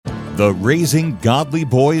The Raising Godly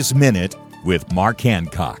Boys Minute with Mark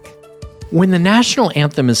Hancock. When the national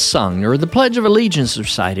anthem is sung or the Pledge of Allegiance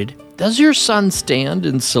recited, does your son stand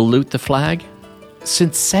and salute the flag?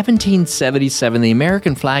 Since 1777, the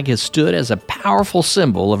American flag has stood as a powerful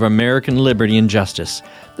symbol of American liberty and justice.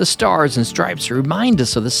 The stars and stripes remind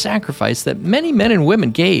us of the sacrifice that many men and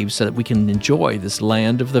women gave so that we can enjoy this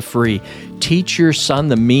land of the free. Teach your son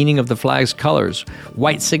the meaning of the flag's colors.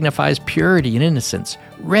 White signifies purity and innocence.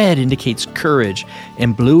 Red indicates courage,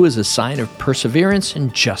 and blue is a sign of perseverance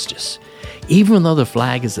and justice. Even though the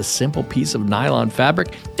flag is a simple piece of nylon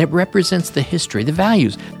fabric, it represents the history, the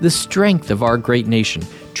values, the strength of our great nation.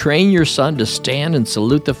 Train your son to stand and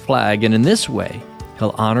salute the flag, and in this way,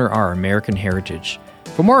 he'll honor our American heritage.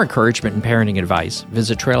 For more encouragement and parenting advice,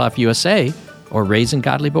 visit Trail Off USA or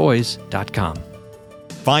RaisingGodlyBoys.com.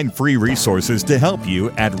 Find free resources to help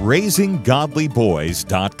you at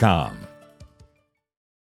RaisingGodlyBoys.com.